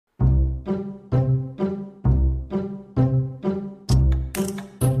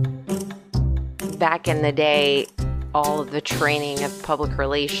back in the day, all of the training of public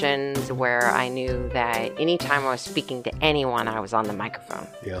relations where I knew that anytime I was speaking to anyone, I was on the microphone.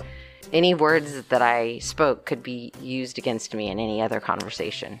 Yeah. Any words that I spoke could be used against me in any other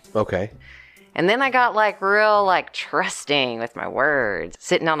conversation. Okay. And then I got real trusting with my words,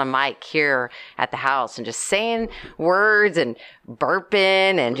 sitting on a mic here at the house and just saying words and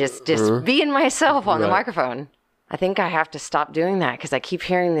burping and just being myself on the microphone. I think I have to stop doing that because I keep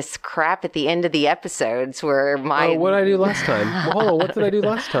hearing this crap at the end of the episodes where my... Oh, what did I do last time? Well, hold on, what did I do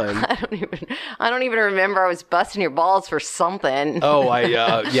last time? I don't even remember. I was busting your balls for something. Oh,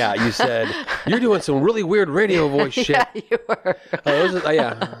 yeah, you said, you're doing some really weird radio voice shit. Yeah, you were.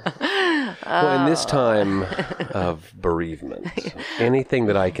 Yeah. Well, in this time of bereavement, anything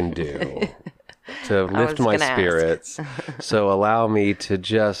that I can do to lift my spirits, so allow me to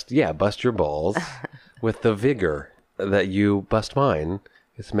just, bust your balls with the vigor that you bust mine.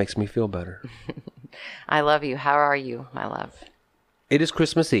 It makes me feel better. I love you. How are you, my love? It is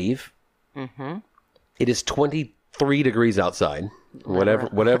Christmas Eve. Mm-hmm. It is 23 degrees outside, whatever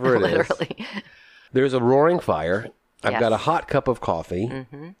it is. Literally. There's a roaring fire. I've got a hot cup of coffee.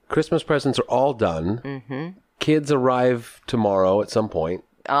 Mm-hmm. Christmas presents are all done. Mm-hmm. Kids arrive tomorrow at some point.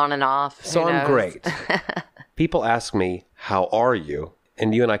 On and off. So I'm great. People ask me, how are you?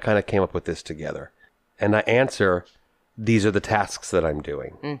 And you and I kind of came up with this together. And I answer, these are the tasks that I'm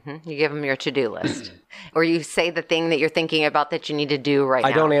doing. Mm-hmm. You give them your to-do list. Or you say the thing that you're thinking about that you need to do right now.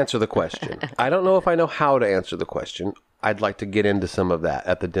 I don't answer the question. I don't know if I know how to answer the question. I'd like to get into some of that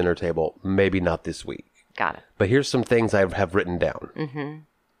at the dinner table. Maybe not this week. Got it. But here's some things I have written down. Mm-hmm.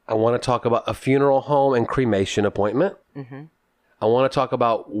 I want to talk about a funeral home and cremation appointment. Mm-hmm. I want to talk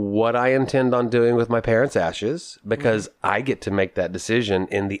about what I intend on doing with my parents' ashes, because I get to make that decision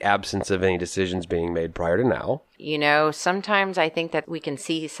in the absence of any decisions being made prior to now. You know, sometimes I think that we can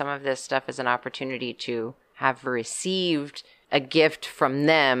see some of this stuff as an opportunity to have received a gift from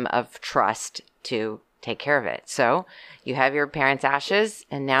them of trust to take care of it. So you have your parents' ashes,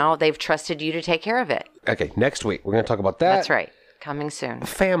 and now they've trusted you to take care of it. Okay, next week we're going to talk about that. That's right. Coming soon.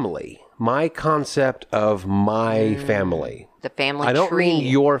 Family. My concept of my family. The family tree. I don't mean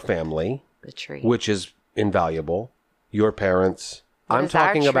your family. The tree. Which is invaluable. Your parents. I'm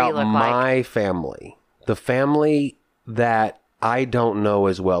talking about my family. The family that I don't know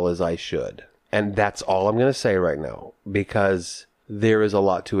as well as I should. And that's all I'm going to say right now, because there is a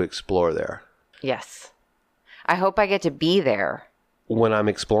lot to explore there. Yes. I hope I get to be there. When I'm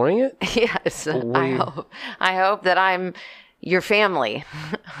exploring it? Yes. I hope that I'm your family.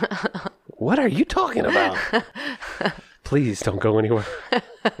 What are you talking about? Please don't go anywhere.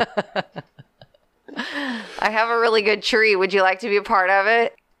 I have a really good tree. Would you like to be a part of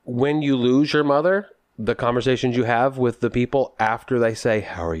it? When you lose your mother, the conversations you have with the people after they say,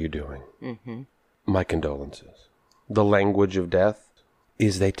 how are you doing? Mm-hmm. My condolences. The language of death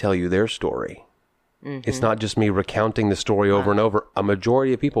is they tell you their story. Mm-hmm. It's not just me recounting the story over and over. A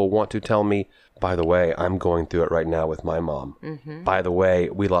majority of people want to tell me, by the way, I'm going through it right now with my mom. Mm-hmm. By the way,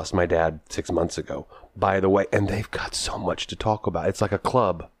 we lost my dad 6 months ago. By the way, and they've got so much to talk about. It's like a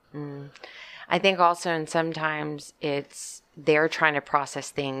club. I think also, and sometimes they're trying to process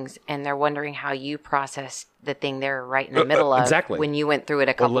things and they're wondering how you processed the thing they're right in the middle of. Exactly. When you went through it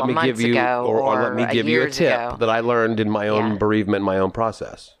a couple of months ago. Or let me give you a tip that I learned in my own bereavement, my own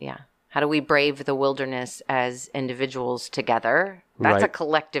process. Yeah. How do we brave the wilderness as individuals together? That's a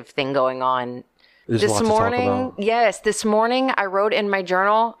collective thing going on. This morning, this morning I wrote in my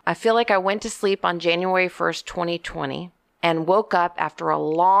journal, I feel like I went to sleep on January 1st, 2020 and woke up after a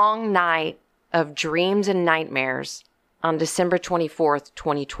long night of dreams and nightmares on December 24th,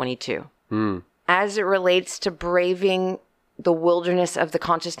 2022. As it relates to braving the wilderness of the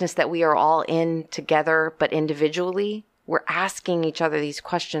consciousness that we are all in together, but individually, we're asking each other these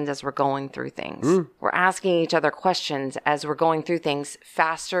questions as we're going through things. We're asking each other questions as we're going through things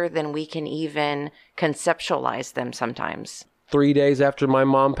faster than we can even conceptualize them sometimes. 3 days after my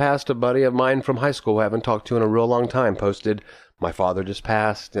mom passed, a buddy of mine from high school who I haven't talked to in a real long time posted, my father just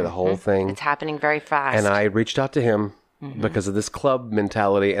passed, the whole thing. It's happening very fast. And I reached out to him because of this club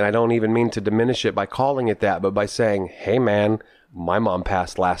mentality. And I don't even mean to diminish it by calling it that, but by saying, hey, man, my mom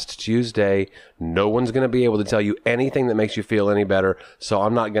passed last Tuesday. No one's going to be able to tell you anything that makes you feel any better. So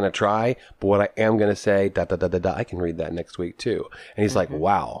I'm not going to try. But what I am going to say, I can read that next week too. And he's like,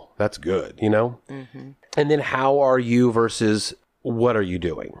 wow, that's good, you know? And then how are you versus what are you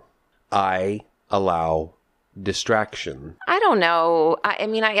doing? I allow distraction. I don't know. I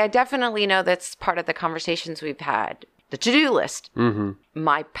mean, I definitely know that's part of the conversations we've had. The to-do list.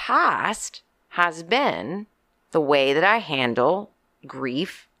 My past has been the way that I handle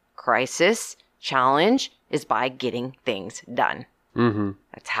grief, crisis, Challenge is by getting things done.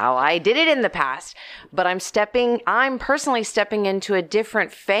 That's how I did it in the past. But I'm personally stepping into a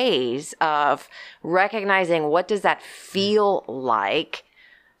different phase of recognizing what does that feel like.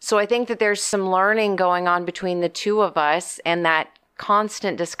 So I think that there's some learning going on between the two of us, and that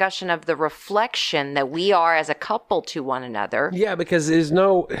constant discussion of the reflection that we are as a couple to one another. Yeah, because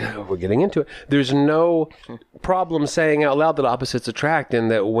we're getting into it. There's no problem saying out loud that opposites attract, and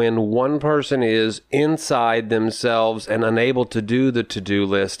that when one person is inside themselves and unable to do the to-do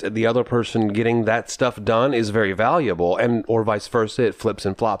list, the other person getting that stuff done is very valuable, or vice versa. It flips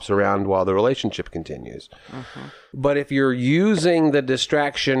and flops around while the relationship continues. But if you're using the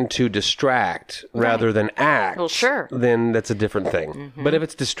distraction to distract rather than act, well, sure, then that's a different thing. But if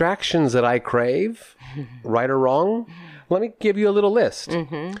it's distractions that I crave, right or wrong, let me give you a little list.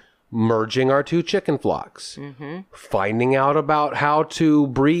 Merging our 2 chicken flocks, finding out about how to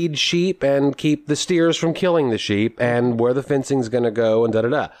breed sheep and keep the steers from killing the sheep, and where the fencing's going to go, and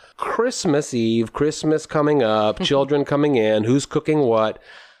da-da-da. Christmas Eve, Christmas coming up, children coming in, who's cooking what,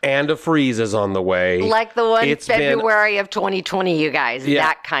 and a freeze is on the way. Like the one February of 2020, you guys. Yeah,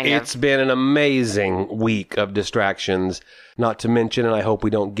 that kind of. It's been an amazing week of distractions. Not to mention, and I hope we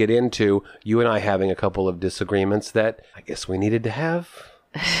don't get into, you and I having a couple of disagreements that I guess we needed to have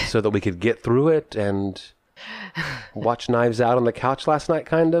so that we could get through it and watch Knives Out on the couch last night,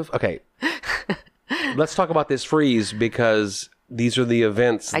 kind of. Okay. Let's talk about this freeze, because these are the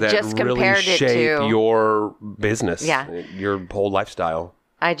events that really shape your business, your whole lifestyle.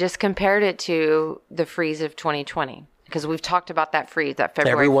 I just compared it to the freeze of 2020, because we've talked about that freeze, that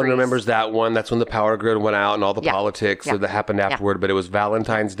February Everyone freeze. remembers that one. That's when the power grid went out and all the politics that happened afterward. But it was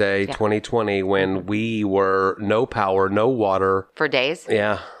Valentine's Day 2020 when we were no power, no water. For days?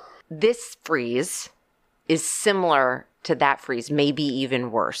 Yeah. This freeze is similar to that freeze, maybe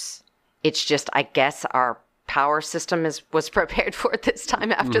even worse. It's just, I guess, our power system was prepared for it this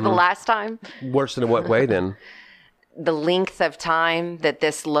time after the last time. Worse in what way then? The length of time that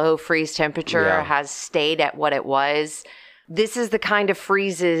this low freeze temperature has stayed at what it was. This is the kind of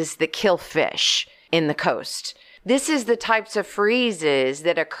freezes that kill fish in the coast. This is the types of freezes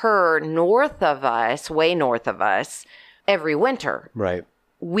that occur north of us, way north of us, every winter. Right.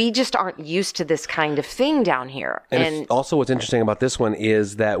 We just aren't used to this kind of thing down here. And also what's interesting about this one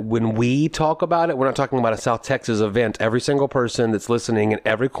is that when we talk about it, we're not talking about a South Texas event. Every single person that's listening in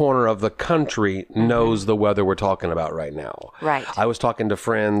every corner of the country knows the weather we're talking about right now. Right. I was talking to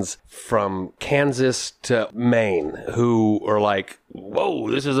friends from Kansas to Maine who are like,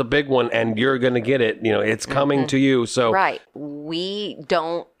 whoa, this is a big one and you're going to get it. You know, it's coming to you. So right. We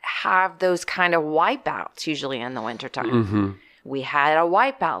don't have those kind of wipeouts usually in the wintertime. We had a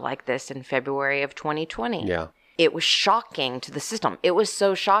wipeout like this in February of 2020. Yeah. It was shocking to the system. It was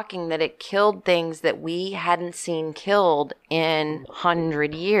so shocking that it killed things that we hadn't seen killed in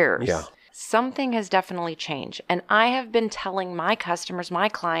 100 years. Yeah. Something has definitely changed. And I have been telling my customers, my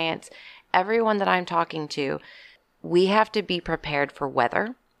clients, everyone that I'm talking to, we have to be prepared for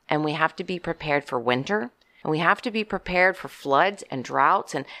weather, and we have to be prepared for winter. And we have to be prepared for floods and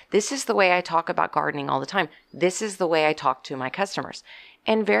droughts. And this is the way I talk about gardening all the time. This is the way I talk to my customers.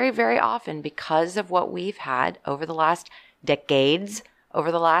 And very, very often, because of what we've had over the last decades,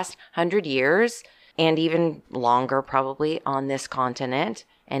 over the last 100 years, and even longer probably on this continent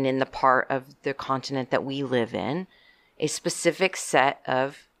and in the part of the continent that we live in, a specific set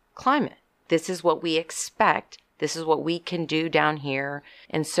of climate. This is what we expect. This is what we can do down here.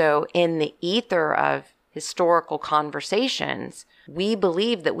 And so in the ether of historical conversations, we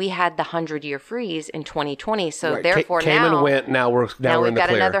believe that we had the 100-year freeze in 2020. So right. Therefore came now, and went. Now we're we've in the got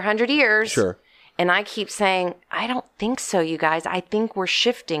clear. another 100 years. Sure. And I keep saying, I don't think so, you guys. I think we're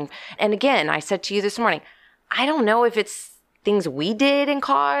shifting. And again, I said to you this morning, I don't know if it's things we did and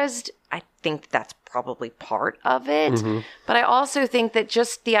caused. I think that's probably part of it. But I also think that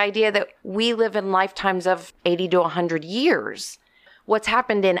just the idea that we live in lifetimes of 80 to 100 years. What's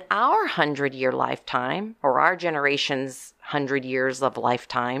happened in our 100-year lifetime, or our generation's 100 years of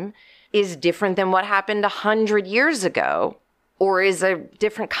lifetime, is different than what happened 100 years ago, or is a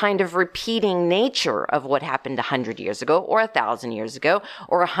different kind of repeating nature of what happened 100 years ago, or 1,000 years ago,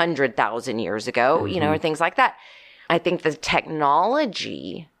 or 100,000 years ago, you know, or things like that. I think the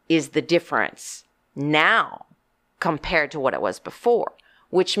technology is the difference now compared to what it was before,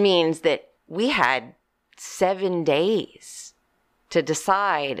 which means that we had 7 days to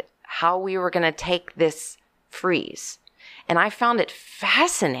decide how we were going to take this freeze. And I found it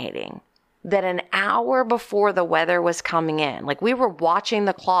fascinating that an hour before the weather was coming in, like we were watching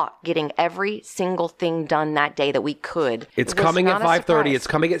the clock, getting every single thing done that day that we could. It's It was coming at not a 5:30. surprise. It's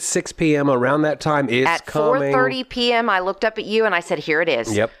coming at 6 p.m. Around that time. It's At coming. 4:30 p.m., I looked up at you and I said, here it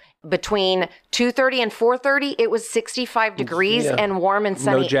is. Yep. Between 2:30 and 4:30, it was 65 degrees Yeah. and warm and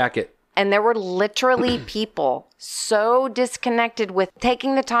sunny. No jacket. And there were literally people so disconnected with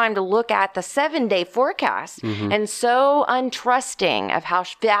taking the time to look at the 7-day forecast Mm-hmm. and so untrusting of how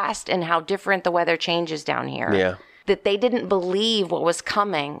fast and how different the weather changes down here. Yeah. That they didn't believe what was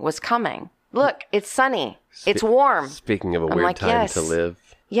coming was coming. Look, it's sunny. It's warm. Speaking of a I'm weird like, time yes. to live.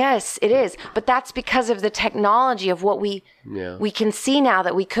 Yes, it is. But that's because of the technology of what we can see now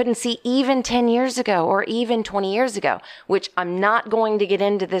that we couldn't see even 10 years ago or even 20 years ago, which I'm not going to get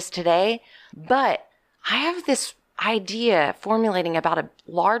into this today. But I have this idea formulating about a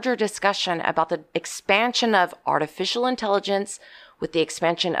larger discussion about the expansion of artificial intelligence with the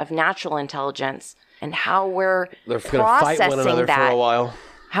expansion of natural intelligence and how we're They're going to fight one another that. for a while.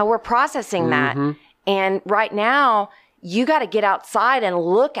 How we're processing that. And right now, you got to get outside and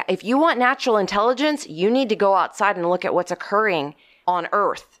look at, if you want natural intelligence, you need to go outside and look at what's occurring on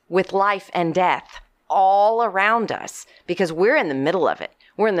Earth with life and death all around us because we're in the middle of it.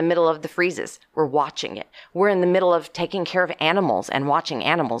 We're in the middle of the freezes. We're watching it. We're in the middle of taking care of animals and watching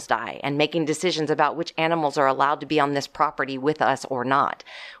animals die and making decisions about which animals are allowed to be on this property with us or not.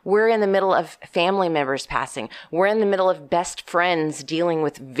 We're in the middle of family members passing. We're in the middle of best friends dealing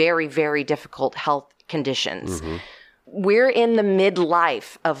with very, very difficult health conditions. We're in the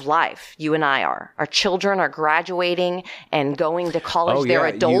midlife of life. You and I are. Our children are graduating and going to college. They're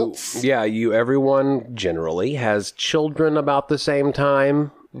adults. Everyone generally has children about the same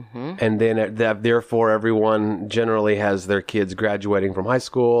time. And then therefore everyone generally has their kids graduating from high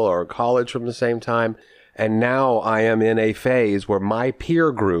school or college from the same time. And now I am in a phase where my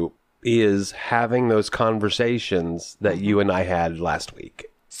peer group is having those conversations that you and I had last week.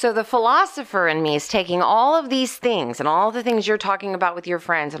 So the philosopher in me is taking all of these things and all the things you're talking about with your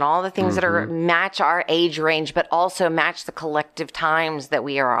friends and all the things that are match our age range, but also match the collective times that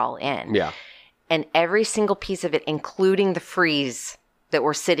we are all in. Yeah. And every single piece of it, including the freeze that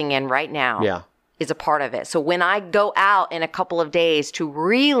we're sitting in right now, is a part of it. So when I go out in a couple of days to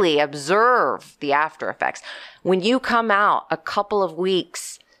really observe the after effects, when you come out a couple of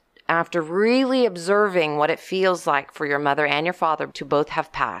weeks after really observing what it feels like for your mother and your father to both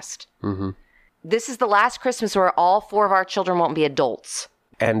have passed. This is the last Christmas where all 4 of our children won't be adults.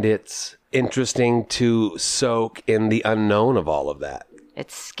 And it's interesting to soak in the unknown of all of that.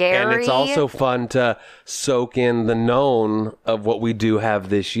 It's scary. And it's also fun to soak in the known of what we do have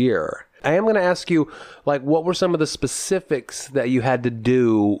this year. I am going to ask you, like, what were some of the specifics that you had to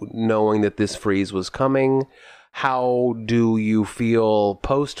do knowing that this freeze was coming? How do you feel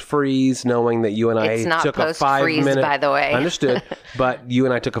post-freeze, knowing that you and I took a 5-minute... by the way. Understood. But you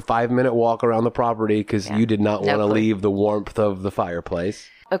and I took a 5-minute walk around the property because you did not want to leave the warmth of the fireplace.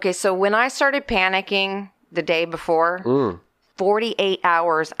 Okay, so when I started panicking the day before, 48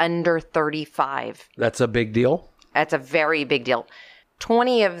 hours under 35. That's a big deal? That's a very big deal.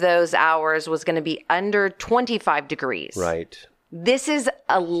 20 of those hours was going to be under 25 degrees. Right. This is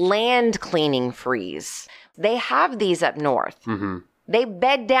a land cleaning freeze. They have these up north. They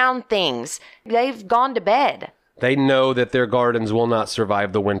bed down things. They've gone to bed. They know that their gardens will not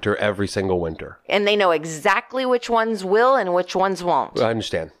survive the winter every single winter. And they know exactly which ones will and which ones won't. I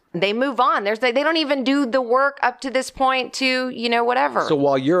understand. They move on. They don't even do the work up to this point to, whatever. So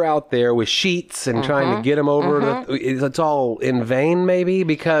while you're out there with sheets and trying to get them over, it's all in vain maybe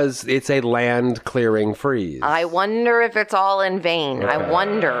because it's a land clearing freeze. I wonder if it's all in vain. Okay. I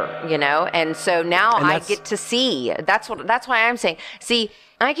wonder, and so now I get to see. That's why I'm saying, see,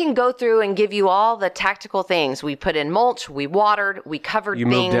 I can go through and give you all the tactical things. We put in mulch, we watered, we covered You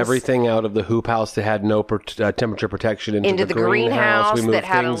things. moved everything out of the hoop house that had no temperature protection into the greenhouse. We moved that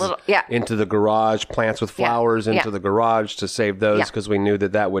had things a little, into the garage, plants with flowers into the garage to save those because we knew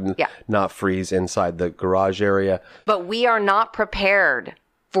that would not freeze inside the garage area. But we are not prepared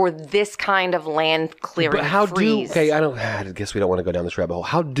for this kind of land clearing But how freeze. I guess we don't want to go down this rabbit hole.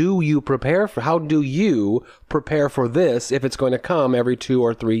 How do you prepare for this if it's going to come every 2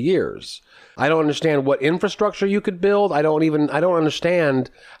 or 3 years? I don't understand what infrastructure you could build. I don't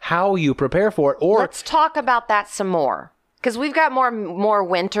understand how you prepare for it. Or let's talk about that some more. Because we've got more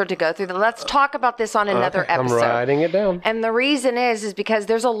winter to go through. Let's talk about this on another episode. I'm writing it down. And the reason is because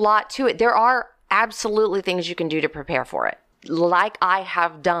there's a lot to it. There are absolutely things you can do to prepare for it. Like I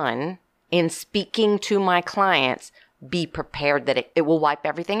have done in speaking to my clients, be prepared that it will wipe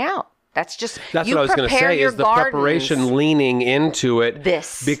everything out. That's just That's you what I was going to prepare say your is the gardens. preparation leaning into it.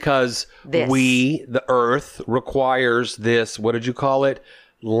 Because the earth requires this, what did you call it?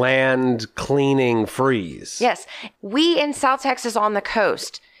 Land cleaning freeze. Yes. We in South Texas on the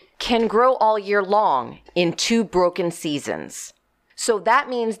coast can grow all year long in 2 broken seasons. So that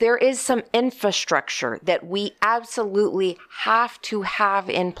means there is some infrastructure that we absolutely have to have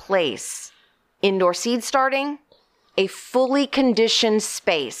in place. Indoor seed starting, a fully conditioned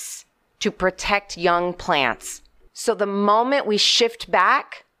space to protect young plants. So the moment we shift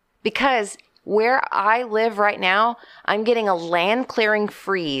back, because where I live right now, I'm getting a land clearing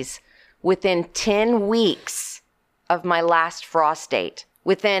freeze within 10 weeks of my last frost date.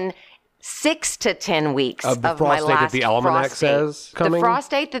 Within 6 to 10 weeks of the my frost date that the almanac says coming? The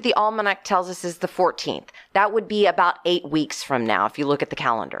frost date that the almanac tells us is the 14th. That would be about 8 weeks from now if you look at the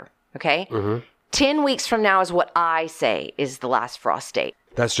calendar. Okay? 10 weeks from now is what I say is the last frost date.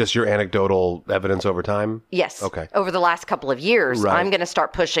 That's just your anecdotal evidence over time? Yes. Okay. Over the last couple of years, Right. I'm going to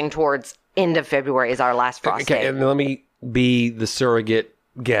start pushing towards end of February is our last frost Okay, date. and let me be the surrogate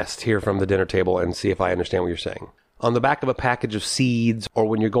guest here from the dinner table and see if I understand what you're saying. On the back of a package of seeds, or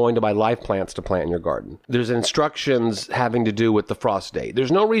when you're going to buy live plants to plant in your garden, there's instructions having to do with the frost date.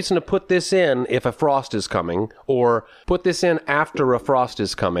 There's no reason to put this in if a frost is coming, or put this in after a frost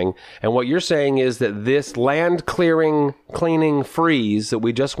is coming. And what you're saying is that this land clearing, cleaning freeze that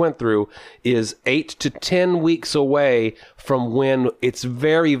we just went through is 8 to 10 weeks away from when it's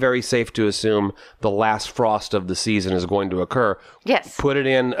very, very safe to assume the last frost of the season is going to occur. Yes. Put it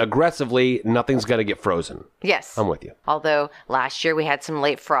in aggressively, nothing's going to get frozen. Yes. I'm with you. Although last year we had some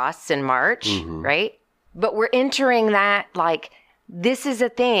late frosts in March, right? But we're entering that like this is a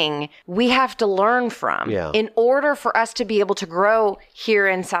thing we have to learn from. Yeah. In order for us to be able to grow here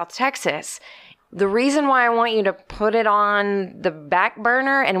in South Texas. The reason why I want you to put it on the back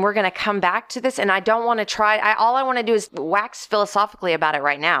burner, and we're going to come back to this, and I don't want to try, all I want to do is wax philosophically about it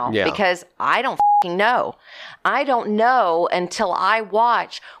right now, because I don't fucking know. I don't know until I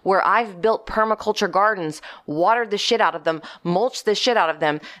watch where I've built permaculture gardens, watered the shit out of them, mulched the shit out of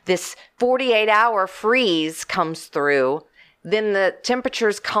them. This 48-hour freeze comes through. Then the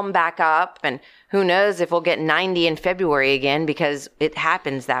temperatures come back up, and who knows if we'll get 90 in February again, because it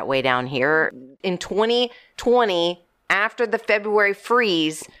happens that way down here. In 2020, after the February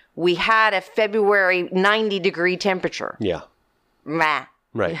freeze, we had a February 90-degree temperature. Yeah. Meh.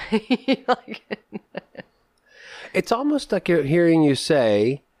 Right. It's almost like you're hearing you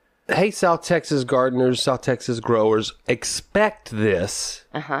say, hey, South Texas gardeners, South Texas growers, expect this.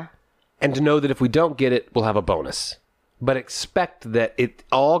 And to know that if we don't get it, we'll have a bonus. But expect that it's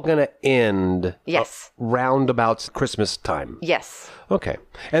all going to end roundabouts Christmas time. Yes. Okay.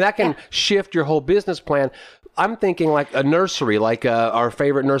 And that can shift your whole business plan. I'm thinking like a nursery, like our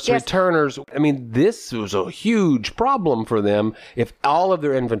favorite nursery, Turner's. I mean, this was a huge problem for them if all of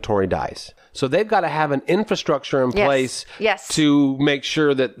their inventory dies. So they've got to have an infrastructure in place to make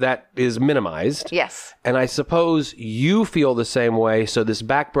sure that that is minimized. Yes. And I suppose you feel the same way. So this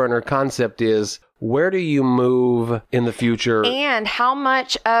back burner concept is, where do you move in the future? And how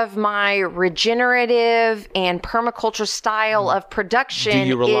much of my regenerative and permaculture style of production do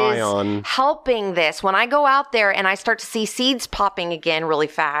you rely is on helping this? When I go out there and I start to see seeds popping again really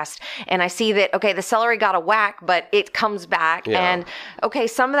fast, and I see that, okay, the celery got a whack, but it comes back. And, okay,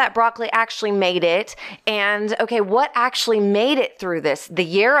 some of that broccoli actually made it. And, okay, what actually made it through this? The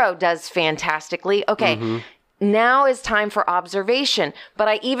yarrow does fantastically. Okay. Now is time for observation. But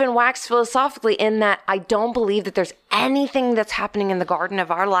I even wax philosophically in that I don't believe that there's anything that's happening in the garden of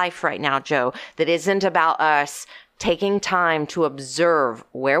our life right now, Joe, that isn't about us taking time to observe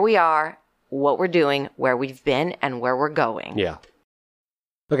where we are, what we're doing, where we've been, and where we're going. Yeah.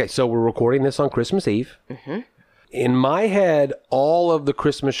 Okay, so we're recording this on Christmas Eve. In my head, all of the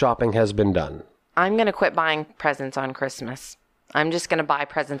Christmas shopping has been done. I'm going to quit buying presents on Christmas. I'm just going to buy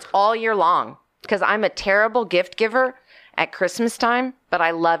presents all year long. Because I'm a terrible gift giver at Christmas time, but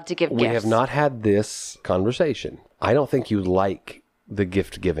I love to give gifts. We have not had this conversation. I don't think you like the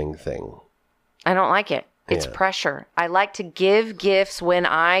gift giving thing. I don't like it. It's pressure. I like to give gifts when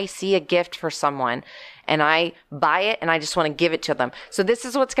I see a gift for someone and I buy it and I just want to give it to them. So this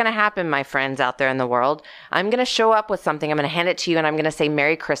is what's going to happen, my friends out there in the world. I'm going to show up with something. I'm going to hand it to you and I'm going to say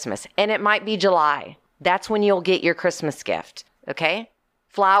Merry Christmas. And it might be July. That's when you'll get your Christmas gift. Okay?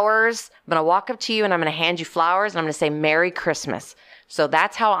 Flowers. I'm going to walk up to you and I'm going to hand you flowers and I'm going to say Merry Christmas. So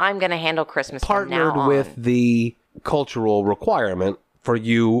that's how I'm going to handle Christmas from now on. Partnered with the cultural requirement for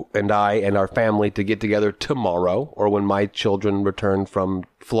you and I and our family to get together tomorrow, or when my children return from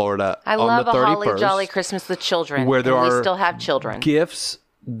Florida I on love the 31st. a holly jolly Christmas with children. Where there and are we still have children. Gifts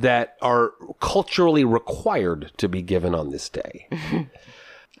that are culturally required to be given on this day.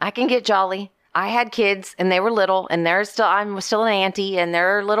 I can get jolly. I had kids and they were little, and I'm still an auntie and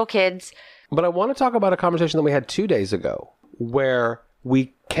they're little kids. But I want to talk about a conversation that we had 2 days ago where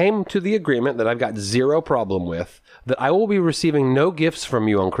we came to the agreement that I've got zero problem with, that I will be receiving no gifts from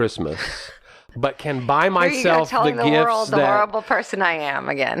you on Christmas, but can buy myself the telling gifts the world that... the horrible person I am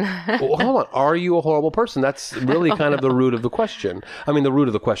again. Well, hold on. Are you a horrible person? That's really kind of the root of the question. I mean, the root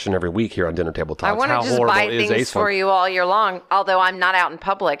of the question every week here on Dinner Table Talks. I want to just buy things for you all year long, although I'm not out in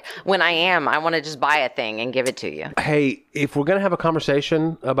public. When I am, I want to just buy a thing and give it to you. Hey, if we're going to have a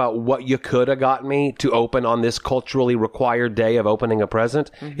conversation about what you could have got me to open on this culturally required day of opening a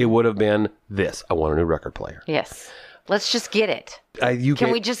present, it would have been this. I want a new record player. Yes. Let's just get it.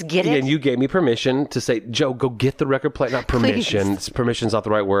 Can we just get it? And you gave me permission to say, Joe, go get the record player. Not permission. Permission's not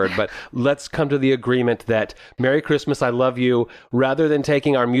the right word, but let's come to the agreement that Merry Christmas, I love you, rather than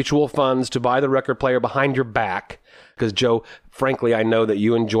taking our mutual funds to buy the record player behind your back. Because, Joe, frankly, I know that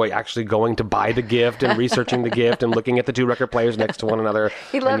you enjoy actually going to buy the gift and researching the gift and looking at the two record players next to one another.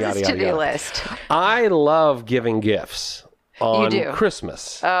 He loves his to-do list. I love giving gifts on You do?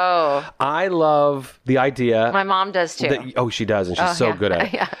 Christmas. Oh. I love the idea. My mom does too. She does, and she's so good at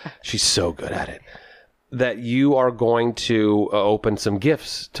it. Yeah. She's so good at it. That you are going to open some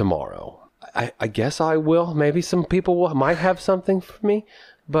gifts tomorrow. I guess I will. Maybe some people might have something for me,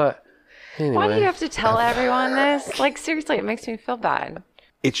 but anyway. Why do you have to tell everyone this? Like, seriously, it makes me feel bad.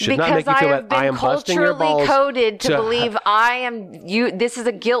 It should not make you feel bad. I am busting your balls. Because I have been culturally coded to believe I am you. This is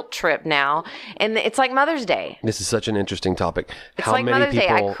a guilt trip now, and it's like Mother's Day. This is such an interesting topic. It's How like many Mother's Day.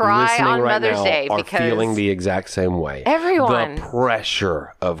 people I cry listening on right Mother's now Day are because feeling the exact same way? Everyone. The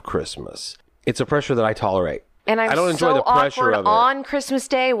pressure of Christmas. It's a pressure that I tolerate. And I'm I don't enjoy so the pressure awkward of it. on Christmas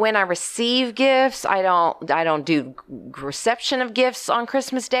Day when I receive gifts. I don't do reception of gifts on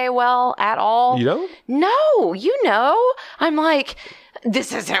Christmas Day well at all. You don't? No, I'm like,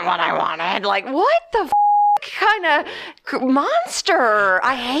 this isn't what I wanted. Like, what the kind of monster?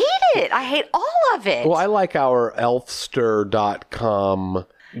 I hate it. I hate all of it. Well, I like our elfster.com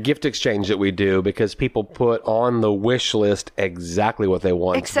gift exchange that we do because people put on the wish list exactly what they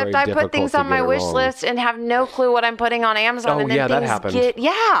want. Except I put things on my wish list and have no clue what I'm putting on Amazon. Oh, and then yeah, things that happens.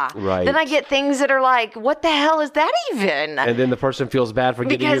 Right. Then I get things that are like, what the hell is that even? And then the person feels bad for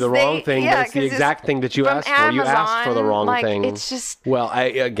giving you the wrong thing, but it's the exact thing that you asked for. You asked for the wrong thing. It's just... Well,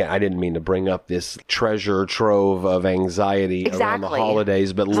 I didn't mean to bring up this treasure trove of anxiety around the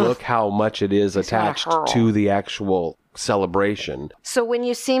holidays, but look how much it is attached to the actual celebration. So when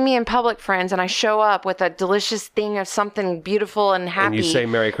you see me in public, friends, and I show up with a delicious thing of something beautiful and happy, and you say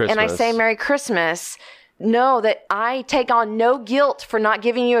Merry Christmas, and I say Merry Christmas, know that I take on no guilt for not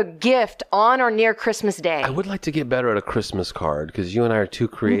giving you a gift on or near Christmas Day. I would like to get better at a Christmas card because you and I are too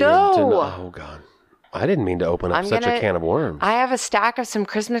creative. Oh God. I didn't mean to open up such a can of worms. I have a stack of some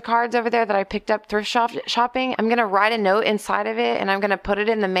Christmas cards over there that I picked up thrift shopping. I'm going to write a note inside of it, and I'm going to put it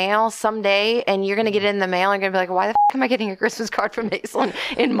in the mail someday, and you're going to get it in the mail, and you're going to be like, why the am I getting a Christmas card from Aislinn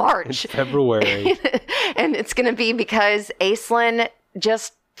in March? In February. And it's going to be because Aislinn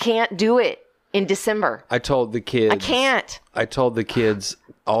just can't do it in December. I told the kids. I can't. I told the kids,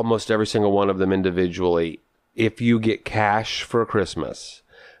 almost every single one of them individually, if you get cash for Christmas,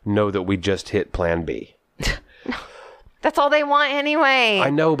 know that we just hit plan B. That's all they want anyway.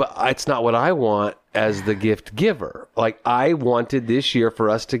 I know, but it's not what I want as the gift giver. Like, I wanted this year for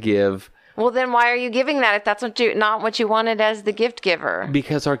us to give. Well, then why are you giving that if that's not what you wanted as the gift giver?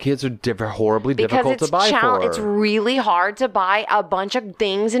 Because our kids are horribly difficult to buy for. It's really hard to buy a bunch of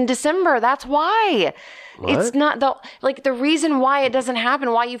things in December. That's why. What? It's not the reason why it doesn't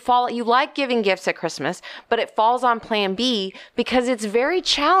happen, why you like giving gifts at Christmas, but it falls on plan B because it's very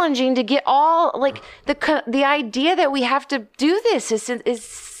challenging to get all, like, the idea that we have to do this is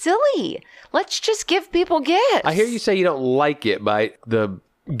silly. Let's just give people gifts. I hear you say you don't like it, but the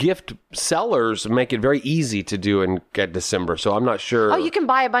gift sellers make it very easy to do and get December, so I'm not sure. Oh, you can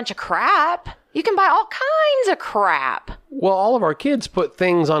buy a bunch of crap. You can buy all kinds of crap. Well, all of our kids put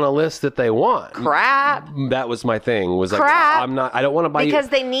things on a list that they want. Crap. That was my thing. Was crap. Like, I don't want to buy because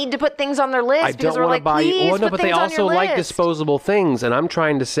they need to put things on their list. I don't want to buy you. Well, no, but they also like disposable things, and I'm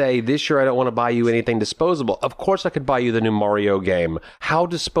trying to say this year I don't want to buy you anything disposable. Of course, I could buy you the new Mario game. How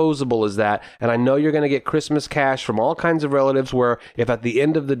disposable is that? And I know you're going to get Christmas cash from all kinds of relatives. Where if at the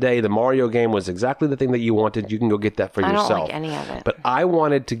end of the day the Mario game was exactly the thing that you wanted, you can go get that for yourself. I don't like any of it. But I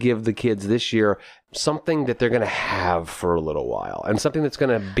wanted to give the kids this year year something that they're going to have for a little while and something that's going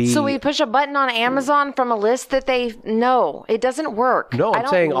to be... So we push a button on Amazon from a list that they... No, it doesn't work. No, I'm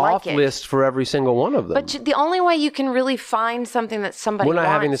saying off list for every single one of them. But the only way you can really find something that somebody We're not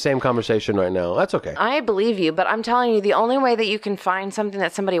wants... having the same conversation right now. That's okay. I believe you, but I'm telling you, the only way that you can find something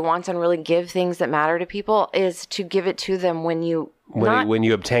that somebody wants and really give things that matter to people is to give it to them when you... When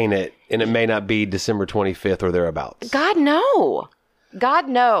you obtain it, and it may not be December 25th or thereabouts. God, no. God,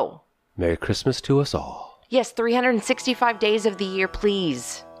 no. Merry Christmas to us all. Yes, 365 days of the year,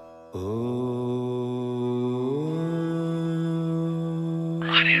 please.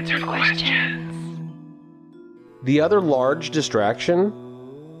 Unanswered questions. The other large distraction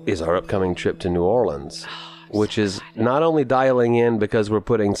is our upcoming trip to New Orleans, which is not only dialing in because we're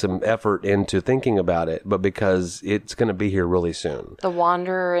putting some effort into thinking about it, but because it's going to be here really soon. The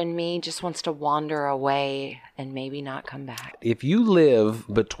wanderer in me just wants to wander away and maybe not come back. If you live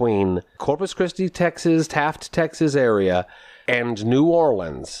between Corpus Christi, Texas, Taft, Texas area, and New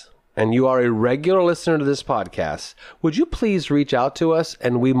Orleans, and you are a regular listener to this podcast, would you please reach out to us,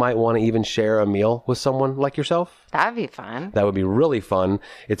 and we might want to even share a meal with someone like yourself? That'd be fun. That would be really fun.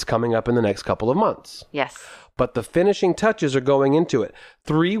 It's coming up in the next couple of months. Yes. But the finishing touches are going into it.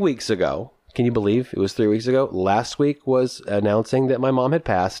 3 weeks ago, can you believe it was 3 weeks ago? Last week was announcing that my mom had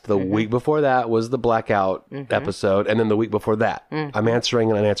passed. The week before that was the blackout episode. And then the week before that, I'm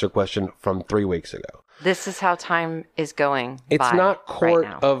answering an unanswered question from 3 weeks ago. This is how time is going. It's not Court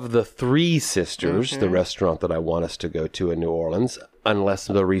right now. of the Three Sisters, the restaurant that I want us to go to in New Orleans, unless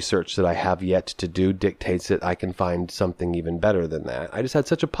the research that I have yet to do dictates that I can find something even better than that. I just had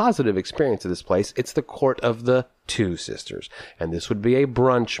such a positive experience at this place. It's the Court of the Two Sisters. And this would be a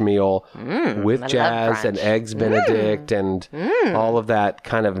brunch meal with jazz and eggs Benedict and all of that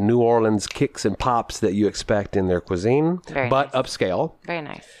kind of New Orleans kicks and pops that you expect in their cuisine, but upscale. Very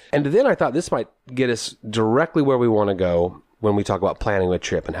nice. And then I thought this might get us directly where we want to go when we talk about planning a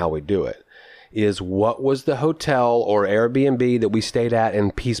trip and how we do it, is what was the hotel or Airbnb that we stayed at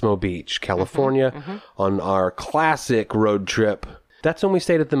in Pismo Beach, California, on our classic road trip. That's when we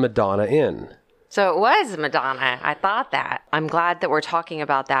stayed at the Madonna Inn. So it was Madonna. I thought that. I'm glad that we're talking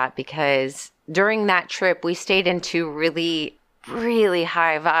about that because during that trip, we stayed in two really, really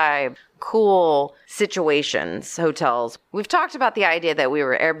high vibe, cool situations, hotels. We've talked about the idea that we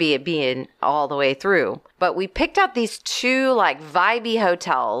were Airbnb all the way through, but we picked out these two like vibey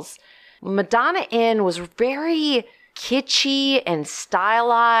hotels. Madonna Inn was very kitschy and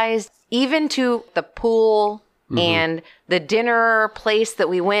stylized, even to the pool and the dinner place that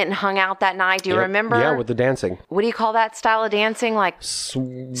we went and hung out that night. Do you remember? Yeah, with the dancing. What do you call that style of dancing? Like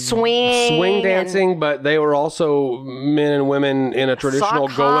swing dancing, but they were also men and women in a traditional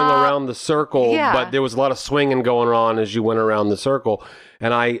Sock going hop. around the circle, but there was a lot of swinging going on as you went around the circle.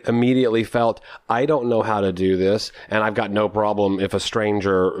 And I immediately felt, I don't know how to do this, and I've got no problem if a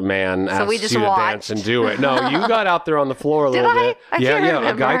stranger man asks you to dance and do it. No, you got out there on the floor a little bit. I can't remember.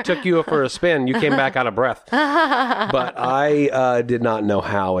 A guy took you for a spin. You came back out of breath. But I did not know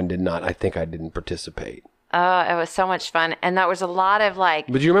how and I think I didn't participate. it was so much fun. And that was a lot of like...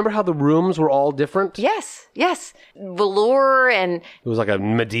 But do you remember how the rooms were all different? Yes. Velour and... It was like a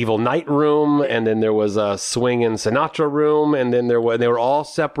medieval night room, and then there was a swinging Sinatra room, and then they were all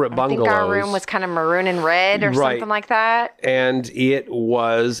separate bungalows. I think our room was kind of maroon and red or something like that. And it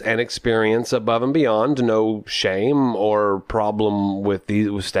was an experience above and beyond. No shame or problem with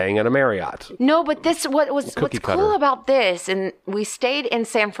staying at a Marriott. No, but what's cool about this, and we stayed in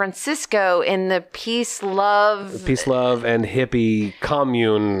San Francisco in the Peace, Love, and hippie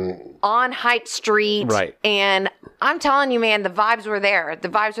commune on Haight Street. Right. And I'm telling you, man, the vibes were there.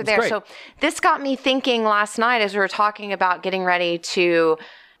 Great. So this got me thinking last night as we were talking about getting ready to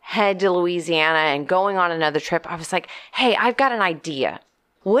head to Louisiana and going on another trip. I was like, hey, I've got an idea.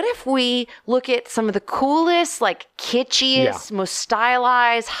 What if we look at some of the coolest, like kitschiest, most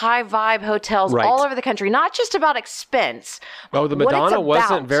stylized, high vibe hotels all over the country? Not just about expense. Oh, the Madonna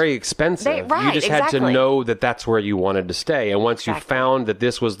wasn't very expensive. You just had to know that that's where you wanted to stay. And once you found that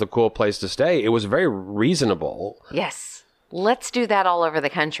this was the cool place to stay, it was very reasonable. Yes. Let's do that all over the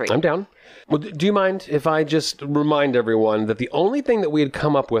country. I'm down. Well, do you mind if I just remind everyone that the only thing that we had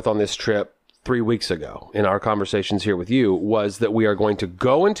come up with on this trip 3 weeks ago in our conversations here with you was that we are going to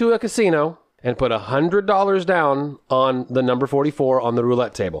go into a casino and put $100 down on the number 44 on the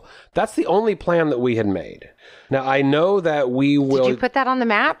roulette table. That's the only plan that we had made. Now, I know that we will... Did you put that on the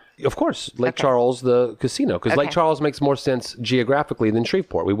map? Of course. Lake Charles, the casino. Because Lake Charles makes more sense geographically than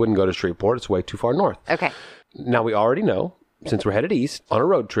Shreveport. We wouldn't go to Shreveport. It's way too far north. Okay. Now, we already know, since we're headed east on a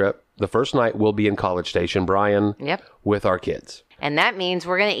road trip, the first night we'll be in College Station, Bryan, with our kids. And that means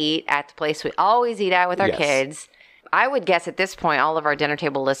we're going to eat at the place we always eat at with our Yes. kids. I would guess at this point, all of our dinner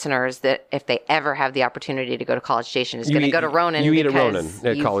table listeners, that if they ever have the opportunity to go to College Station, is going to go to Ronan. You eat at because Ronan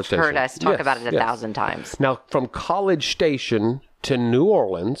at you've College Station. heard us talk Yes, about it a yes. 1,000 times. Now, from College Station to New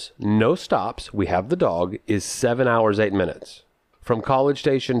Orleans, no stops, we have the dog, is 7 hours, 8 minutes. From College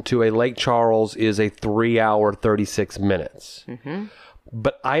Station to a Lake Charles is a 3 hour, 36 minutes. Mm-hmm.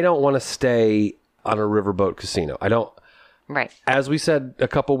 But I don't want to stay on a riverboat casino. I don't. Right. As we said a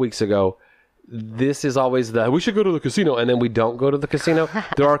couple weeks ago, this is always we should go to the casino, and then we don't go to the casino.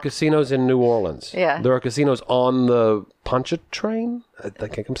 There are casinos in New Orleans. Yeah. There are casinos on the Pontchartrain, I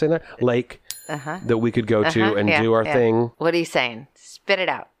think I'm saying that, lake, that we could go to and do our thing. What are you saying? Spit it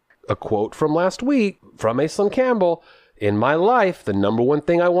out. A quote from last week from Aislinn Campbell. In my life, the number one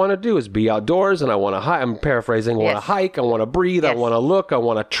thing I want to do is be outdoors, and I want to hike. I'm paraphrasing. I want to Yes. hike. I want to breathe. I Yes. want to look. I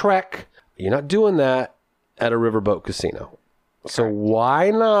want to trek. You're not doing that at a riverboat casino. So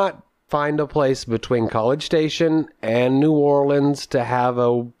why not find a place between College Station and New Orleans to have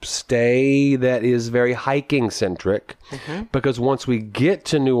a stay that is very hiking centric? Because once we get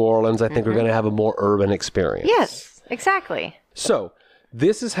to New Orleans, I think we're going to have a more urban experience. Yes, exactly. So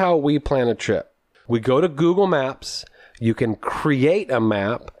this is how we plan a trip. We go to Google Maps. You can create a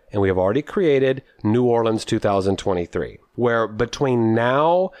map, and we have already created New Orleans 2023, where between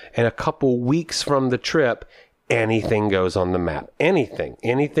now and a couple weeks from the trip, anything goes on the map.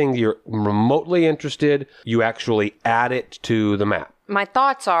 Anything you're remotely interested, you actually add it to the map. My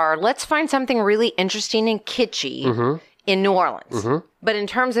thoughts are, let's find something really interesting and kitschy in New Orleans. But in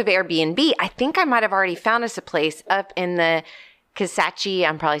terms of Airbnb, I think I might have already found us a place up in the Kisatchie,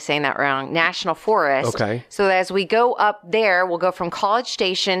 I'm probably saying that wrong, National Forest. Okay. So as we go up there, we'll go from College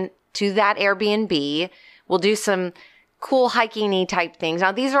Station to that Airbnb. We'll do some cool hiking-y type things.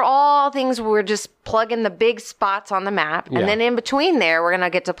 Now, these are all things we're just plugging the big spots on the map. Yeah. And then in between there, we're going to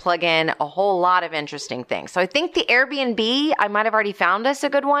get to plug in a whole lot of interesting things. So I think the Airbnb, I might have already found us a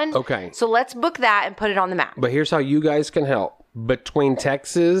good one. Okay. So let's book that and put it on the map. But here's how you guys can help. Between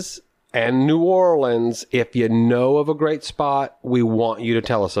Texas and New Orleans, if you know of a great spot, we want you to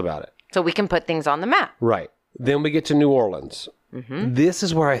tell us about it. So we can put things on the map. Right. Then we get to New Orleans. This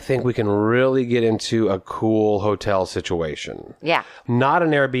is where I think we can really get into a cool hotel situation. Yeah. Not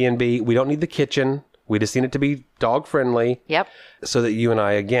an Airbnb. We don't need the kitchen. We just need it to be dog friendly. Yep. So that you and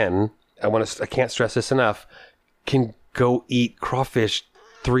I, again, I can't stress this enough, can go eat crawfish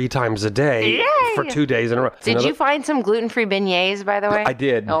 3 times a day Yay! for 2 days in a row. Did you find some gluten-free beignets, by the way? I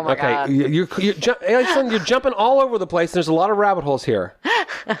did. Oh, my God. You're jumping all over the place. There's a lot of rabbit holes here.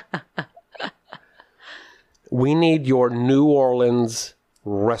 We need your New Orleans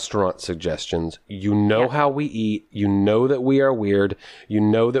restaurant suggestions. You know how we eat. You know that we are weird. You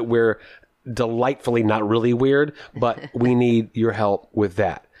know that we're delightfully not really weird, but we need your help with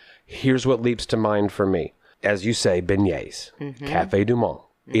that. Here's what leaps to mind for me. As you say, beignets. Café du Monde.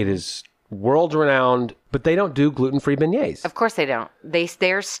 It is world renowned, but they don't do gluten-free beignets. Of course they don't.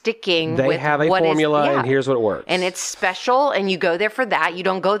 They're sticking They with have a what is- formula, yeah. and here's what works. And it's special, and you go there for that. You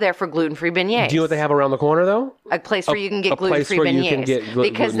don't go there for gluten-free beignets. Do you know what they have around the corner, though? A place where you can a get place gluten-free where beignets. you can get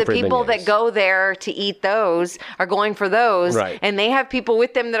because the gluten-free people beignets. that go there to eat those are going for those. Right. And they have people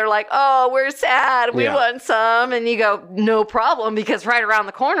with them that are like, oh, we're sad. We Yeah. want some. And you go, no problem, because right around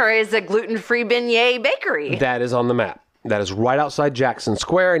the corner is a gluten-free beignet bakery. That is on the map. That is right outside Jackson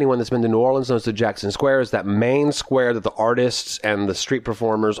Square. Anyone that's been to New Orleans knows that Jackson Square is that main square that the artists and the street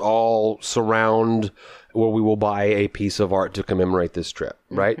performers all surround, where we will buy a piece of art to commemorate this trip,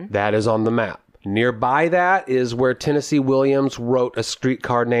 right? That is on the map. Nearby that is where Tennessee Williams wrote A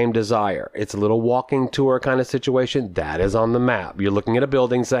Streetcar Named Desire. It's a little walking tour kind of situation. That is on the map. You're looking at a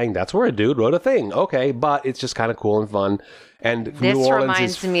building saying, that's where a dude wrote a thing. Okay, but it's just kind of cool and fun. And This New Orleans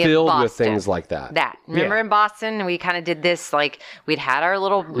reminds is me of filled with Boston. things like that. Remember Yeah. in Boston, we kind of did this, like, we'd had our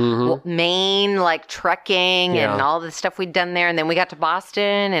little Maine, like, trekking Yeah. and all the stuff we'd done there. And then we got to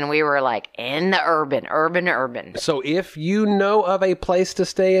Boston, and we were, like, in the urban. So if you know of a place to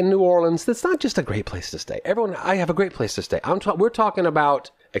stay in New Orleans, that's not just a great place to stay. Everyone, I have a great place to stay. We're talking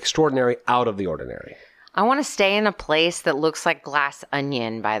about extraordinary, out of the ordinary. I want to stay in a place that looks like Glass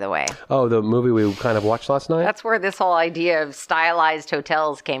Onion, by the way. Oh, the movie we kind of watched last night? That's where this whole idea of stylized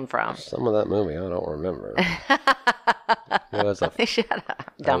hotels came from. Some of that movie, I don't remember. It was a Shut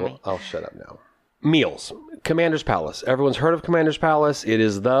up, dummy. I'll shut up now. Meals. Commander's Palace. Everyone's heard of Commander's Palace. It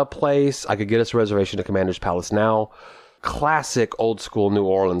is the place. I could get us a reservation to Commander's Palace now. Classic old school New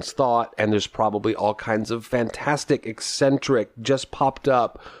Orleans thought, and there's probably all kinds of fantastic, eccentric, just popped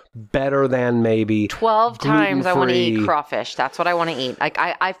up, better than maybe 12 times I want to eat gluten-free. crawfish. That's what I want to eat. Like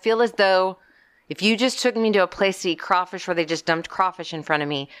I feel as though If you just took me to a place to eat crawfish where they just dumped crawfish in front of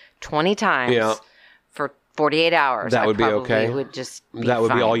me 20 times Yeah. for 48 hours, That would be probably okay. would just be That would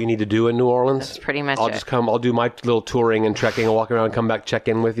be fine. all you need to do in New Orleans. That's pretty much I'll it. just come. I'll do my little touring and trekking and walk around and come back, check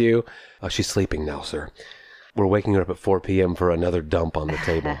in with you. Oh, she's sleeping now, sir. We're waking her up at 4 p.m. for another dump on the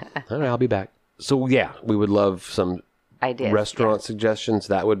table. All right, I'll be back. So, yeah, we would love some Ideas, restaurant suggestions.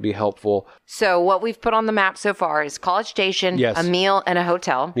 That would be helpful. So what we've put on the map so far is College Station, Yes. a meal, and a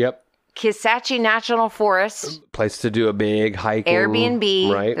hotel. Yep. Kisatchie National Forest, Place to do a big hiking. Airbnb.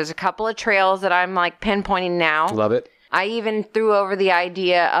 Right. There's a couple of trails that I'm like pinpointing now. Love it. I even threw over the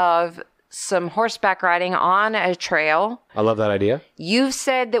idea of some horseback riding on a trail. I love that idea. You've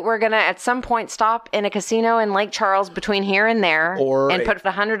said that we're going to at some point stop in a casino in Lake Charles between here and there and put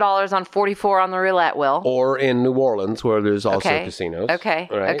 $100 on 44 on the roulette wheel. Or in New Orleans, where there's also Okay. casinos. Okay.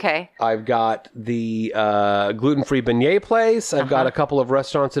 Right? Okay. I've got the gluten-free beignet place. I've got a couple of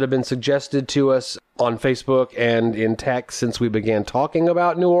restaurants that have been suggested to us on Facebook and in text since we began talking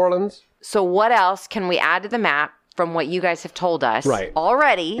about New Orleans. So what else can we add to the map from what you guys have told us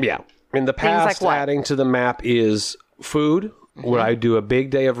already? Yeah. In the Things like past, what? adding to the map is food, where I do a big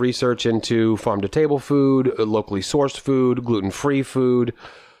day of research into farm-to-table food, locally sourced food, gluten-free food,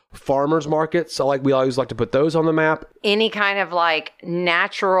 farmers markets. We always like to put those on the map. Any kind of like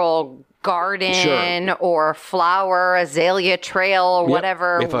natural garden or flower, azalea trail or Yep.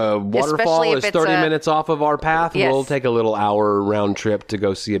 whatever. If a waterfall Especially if is it's 30 minutes off of our path, Yes. we'll take a little hour round trip to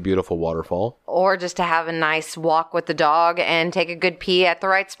go see a beautiful waterfall. Or just to have a nice walk with the dog and take a good pee at the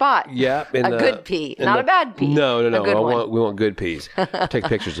right spot. Yeah. A good pee, not a bad pee. No. A good one. We want good peas. Take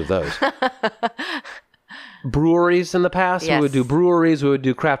pictures of those. Breweries in the past, Yes. we would do breweries, we would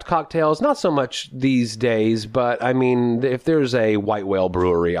do craft cocktails. Not so much these days, but I mean, if there's a White Whale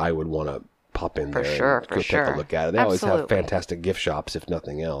brewery, I would want to pop in there sure, and for go sure. take a look at it. They always have Absolutely. fantastic gift shops, if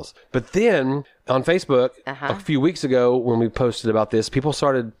nothing else. But then on Facebook, Uh-huh. a few weeks ago when we posted about this, people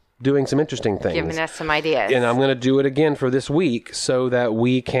started doing some interesting things. Giving us some ideas. And I'm going to do it again for this week so that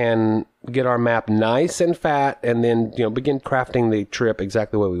we can get our map nice and fat and then, begin crafting the trip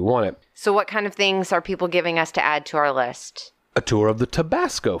exactly the way we want it. So what kind of things are people giving us to add to our list? A tour of the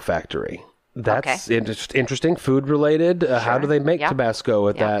Tabasco factory. That's interesting, food related. How do they make Yeah. Tabasco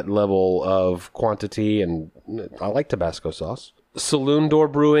at that level of quantity? And I like Tabasco sauce. Saloon Door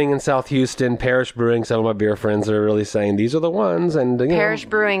Brewing in South Houston, Parish Brewing. Some of my beer friends are really saying these are the ones. And Parish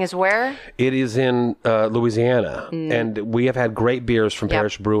Brewing is where? it is in Louisiana, and we have had great beers from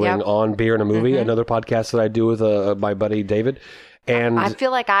Parish Brewing Yep. on Beer and a Movie, another podcast that I do with my buddy David. And I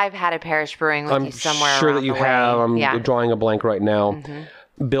feel like I've had a Parish Brewing with I'm you somewhere sure around that you the way. have. I'm Yeah. drawing a blank right now.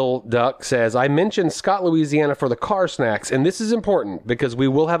 Bill Duck says, I mentioned Scott, Louisiana for the car snacks, and this is important because we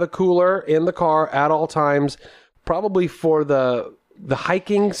will have a cooler in the car at all times, probably for the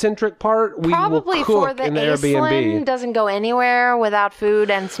hiking centric part. We Probably will cook for the in the Aislinn Airbnb. doesn't go anywhere without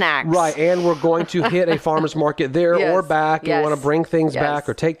food and snacks. Right, and we're going to hit a farmer's market there Yes, or back. yes, You want to bring things yes. back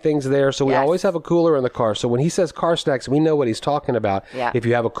or take things there. So we Yes. always have a cooler in the car. So when he says car snacks, we know what he's talking about. Yeah. If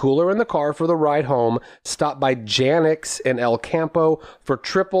you have a cooler in the car for the ride home, stop by Janix in El Campo for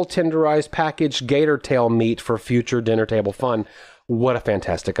triple tenderized packaged gator tail meat for future dinner table fun. What a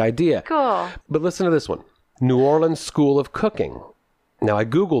fantastic idea. Cool. But listen to this one. New Orleans School of Cooking. Now, I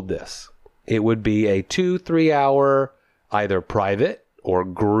Googled this. It would be a 2-3 hour, either private or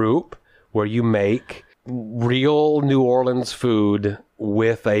group, where you make real New Orleans food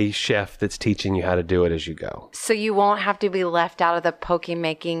with a chef that's teaching you how to do it as you go. So you won't have to be left out of the poke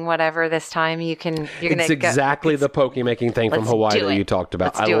making whatever this time. You're gonna It's exactly the poke making thing from Let's Hawaii do that it. you talked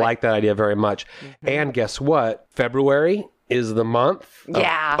about. Let's I do it. like that idea very much. And guess what? February is the month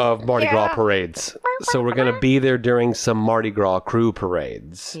of Mardi Gras parades. So we're going to be there during some Mardi Gras crew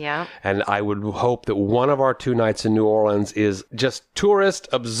parades. Yeah. And I would hope that one of our 2 nights in New Orleans is just tourist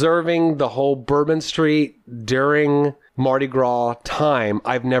observing the whole Bourbon Street during Mardi Gras time.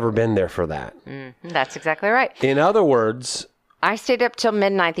 I've never been there for that. That's exactly right. In other words, I stayed up till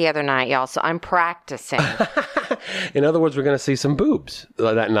midnight the other night, y'all, so I'm practicing. we're going to see some boobs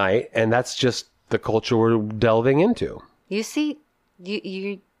that night. And that's just the culture we're delving into. You see,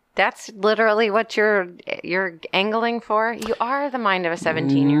 you that's literally what you're angling for. You are the mind of a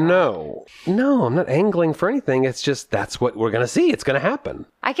 17-year-old. No, I'm not angling for anything. It's just that's what we're going to see. It's going to happen.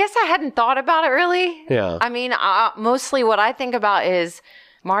 I guess I hadn't thought about it really. Yeah. I mean, mostly what I think about is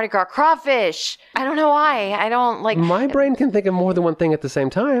Mardi Gras crawfish. I don't know why. I don't like. My brain can think of more than one thing at the same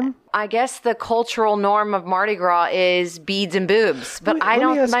time. I guess the cultural norm of Mardi Gras is beads and boobs, but Let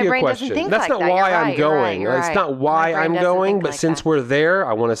me ask my you a brain question. doesn't think That's like not that. why You're I'm right, you're right, going. you're It's right. not why My brain I'm doesn't going, think but like since that. we're there,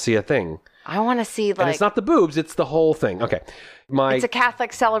 I want to see a thing. I want to see And it's not the boobs, it's the whole thing. Okay. It's a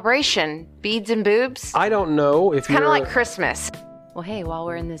Catholic celebration. Beads and boobs. I don't know if Kind of like Christmas. Well, hey, while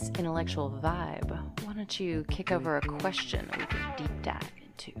we're in this intellectual vibe, why don't you kick over a question we can deep dive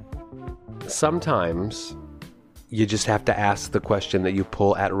into? Sometimes you just have to ask the question that you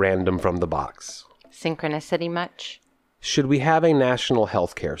pull at random from the box. Synchronicity much? Should we have a national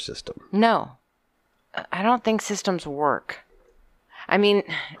health care system? No. I don't think systems work. I mean,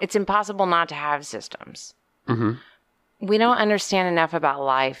 it's impossible not to have systems. Mm-hmm. We don't understand enough about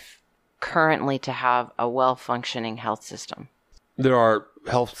life currently to have a well-functioning health system. There are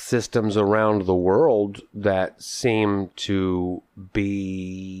health systems around the world that seem to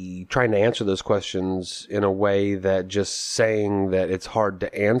be trying to answer those questions in a way that just saying that it's hard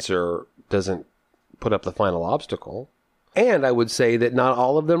to answer doesn't put up the final obstacle. And I would say that not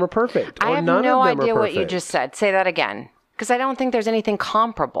all of them are perfect. I have no idea what you just said. Say that again. Because I don't think there's anything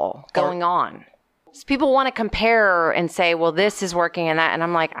comparable going on. So people want to compare and say, well, this is working and that. And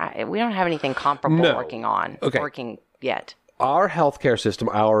I'm like, we don't have anything comparable working yet. Our healthcare system,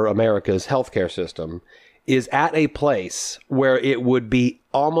 our America's healthcare system, is at a place where it would be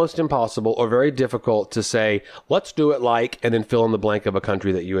almost impossible or very difficult to say, let's do it like, and then fill in the blank of a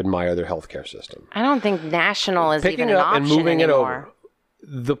country that you admire their healthcare system. I don't think national is Picking even an up option and moving anymore. it over.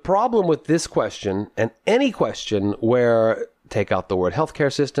 The problem with this question and any question where take out the word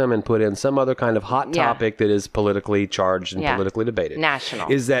healthcare system and put in some other kind of hot topic that is politically charged and politically debated.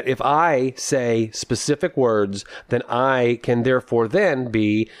 National. Is that if I say specific words, then I can therefore then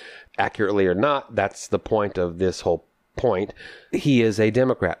be, accurately or not, that's the point of this whole point, he is a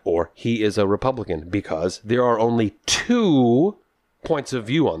Democrat or he is a Republican, because there are only two points of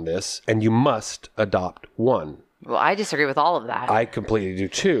view on this and you must adopt one. Well, I disagree with all of that. I completely do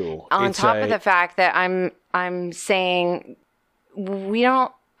too. On top of the fact that I'm saying we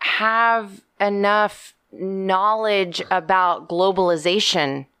don't have enough knowledge about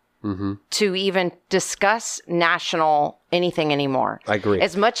globalization to even discuss national anything anymore. I agree.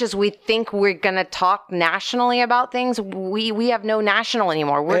 As much as we think we're going to talk nationally about things, we have no national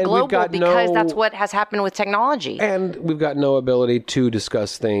anymore. We're global because that's what has happened with technology. And we've got no ability to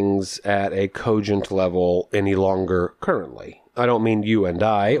discuss things at a cogent level any longer currently. I don't mean you and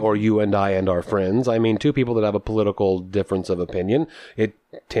I, or you and I and our friends. I mean two people that have a political difference of opinion. It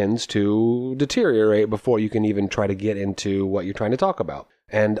tends to deteriorate before you can even try to get into what you're trying to talk about.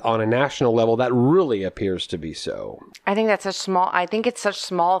 And on a national level, that really appears to be so. I think it's such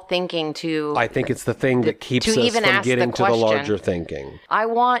small thinking to... I think it's the thing that keeps us from getting to the larger thinking. I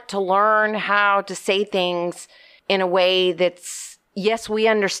want to learn how to say things in a way that's, yes, we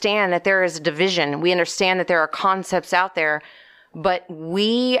understand that there is a division. We understand that there are concepts out there, but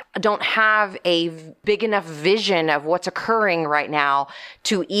we don't have a big enough vision of what's occurring right now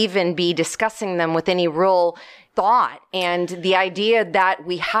to even be discussing them with any real thought. And the idea that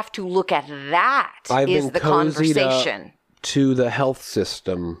we have to look at that is the conversation. To the health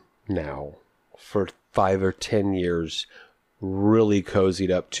system now for 5 or 10 years, really cozied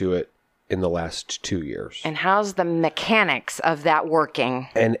up to it in the last 2 years. And how's the mechanics of that working?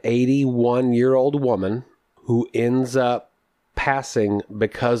 An 81-year-old woman who ends up passing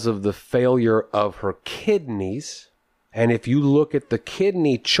because of the failure of her kidneys. And if you look at the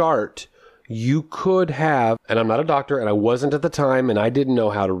kidney chart, you could have, and I'm not a doctor, and I wasn't at the time, and I didn't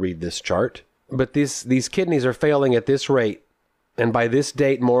know how to read this chart, but these kidneys are failing at this rate, and by this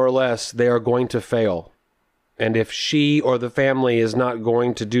date, more or less, they are going to fail. And if she or the family is not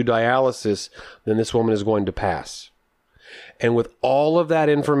going to do dialysis, then this woman is going to pass. And with all of that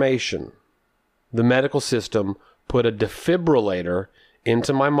information, the medical system put a defibrillator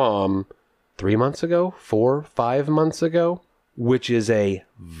into my mom 3 months ago, 4, 5 months ago, which is a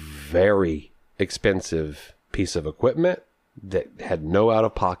very expensive piece of equipment that had no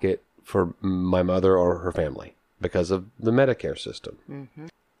out-of-pocket for my mother or her family because of the Medicare system. Mm-hmm.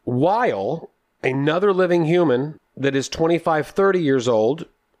 While another living human that is 25, 30 years old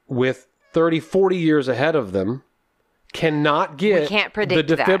with 30, 40 years ahead of them cannot get the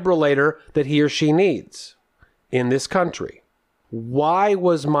defibrillator that he or she needs in this country. Why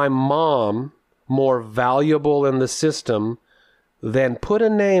was my mom more valuable in the system than put a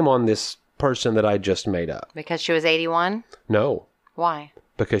name on this person that I just made up? Because she was 81? No. Why?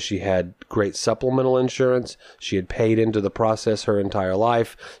 Because she had great supplemental insurance. She had paid into the process her entire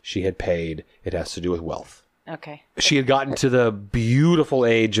life. She had paid. It has to do with wealth. Okay. She had gotten to the beautiful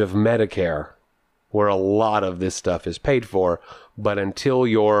age of Medicare, where a lot of this stuff is paid for. But until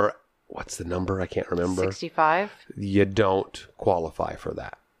you're, what's the number? I can't remember. 65? You don't qualify for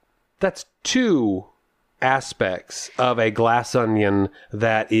that. That's two aspects of a glass onion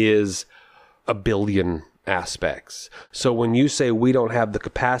that is $1 billion aspects. So when you say we don't have the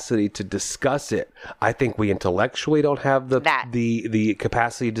capacity to discuss it, I think we intellectually don't have the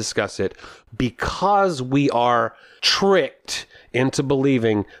capacity to discuss it because we are tricked into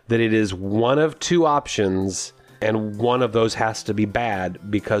believing that it is one of two options and one of those has to be bad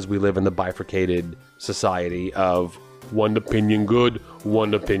because we live in the bifurcated society of one opinion good,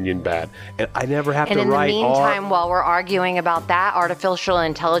 one opinion bad. And I never have to write. And in the meantime, while we're arguing about that, artificial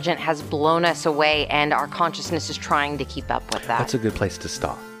intelligence has blown us away and our consciousness is trying to keep up with that. That's a good place to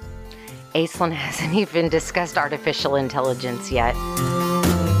stop. Aislinn hasn't even discussed artificial intelligence yet.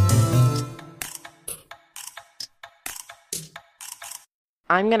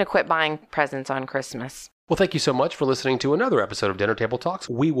 I'm going to quit buying presents on Christmas. Well, thank you so much for listening to another episode of Dinner Table Talks.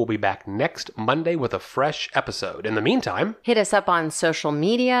 We will be back next Monday with a fresh episode. In the meantime, hit us up on social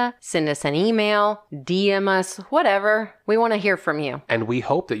media, send us an email, DM us, whatever. We want to hear from you. And we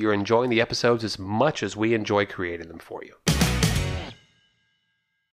hope that you're enjoying the episodes as much as we enjoy creating them for you.